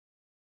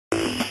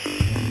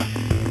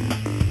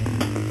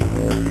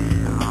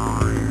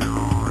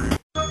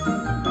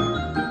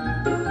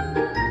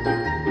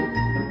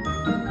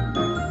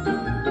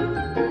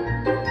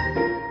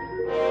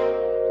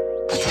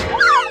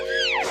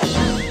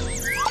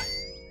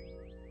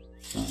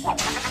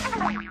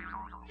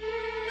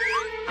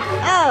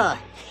Oh.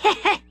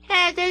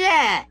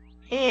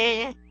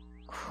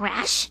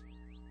 Crash?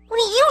 What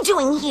are you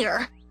doing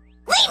here?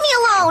 Leave me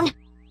alone!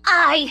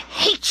 I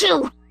hate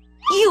you!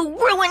 You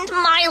ruined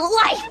my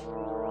life!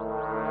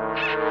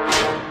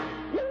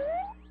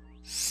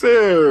 So,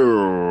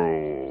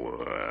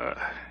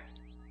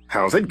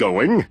 how's it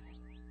going?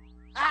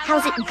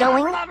 How's it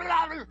going?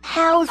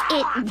 How's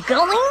it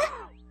going?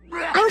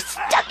 I'm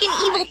stuck in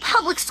evil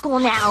public school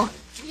now.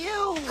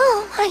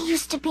 Oh, I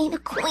used to be the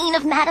queen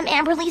of Madame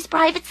Amberly's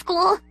private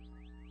school.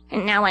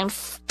 And now I'm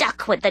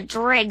stuck with the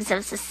dregs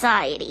of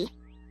society.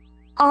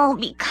 All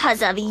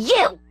because of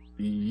you!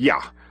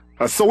 Yeah.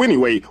 So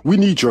anyway, we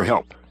need your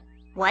help.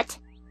 What?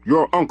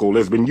 Your uncle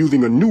has been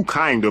using a new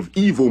kind of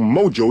evil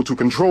mojo to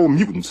control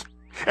mutants.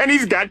 And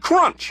he's got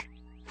Crunch.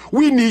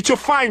 We need to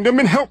find him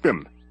and help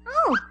him.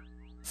 Oh,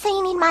 so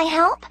you need my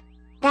help?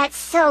 That's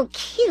so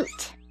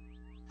cute.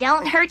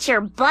 Don't hurt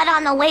your butt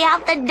on the way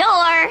out the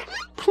door.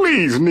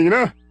 Please,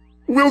 Nina.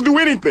 We'll do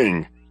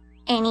anything.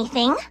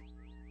 Anything?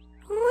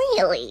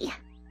 Really?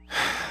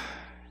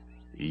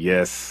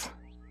 Yes.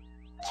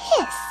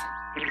 Kiss.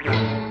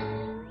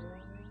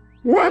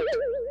 What?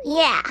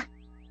 Yeah.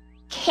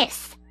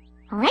 Kiss.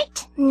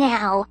 Right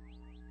now.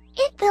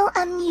 It will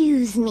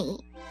amuse me.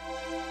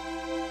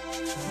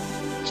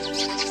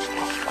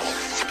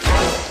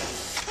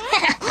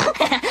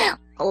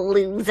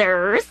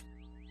 Losers.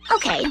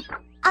 Okay,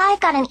 I've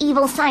got an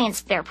evil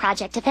science fair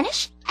project to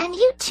finish, and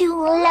you two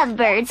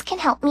lovebirds can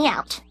help me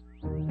out.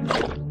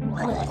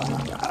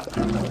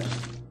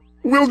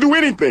 We'll do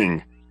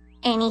anything.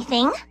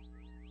 Anything?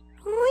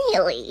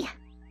 Really?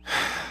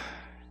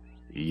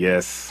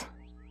 Yes.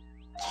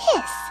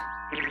 Kiss.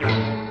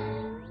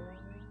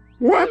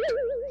 What?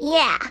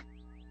 Yeah.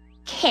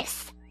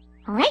 Kiss.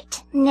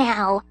 Right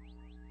now.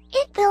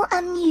 It will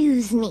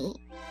amuse me.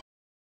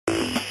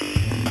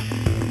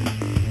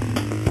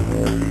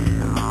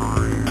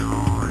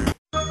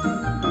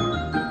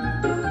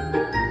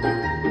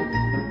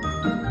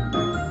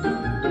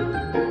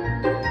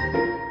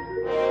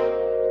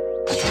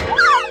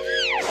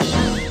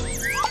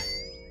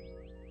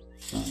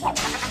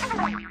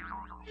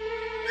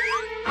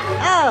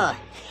 Oh.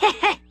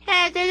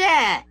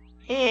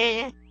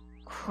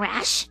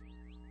 Crash?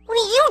 What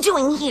are you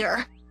doing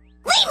here?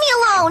 Leave me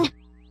alone!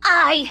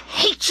 I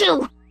hate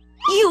you!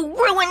 You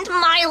ruined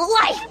my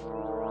life!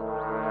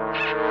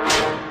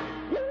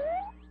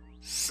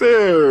 So,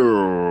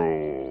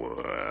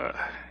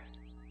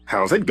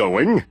 how's it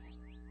going?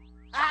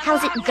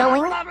 How's it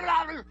going?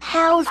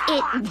 How's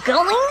it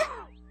going?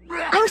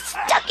 I'm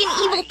stuck in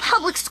evil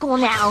public school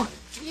now.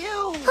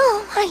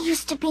 Oh, I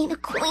used to be the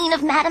queen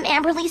of Madame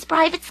Amberly's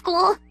private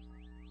school.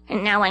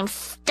 And now I'm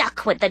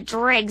stuck with the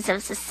dregs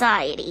of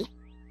society.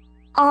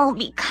 All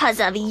because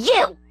of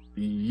you!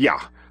 Yeah.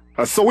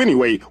 So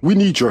anyway, we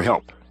need your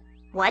help.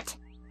 What?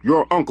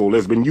 Your uncle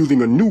has been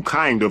using a new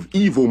kind of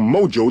evil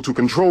mojo to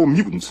control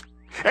mutants.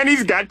 And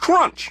he's got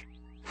Crunch.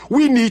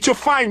 We need to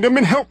find him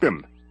and help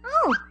him.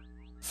 Oh,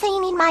 so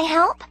you need my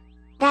help?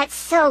 That's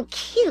so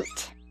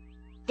cute.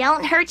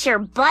 Don't hurt your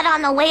butt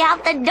on the way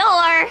out the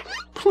door.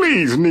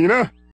 Please, Nina.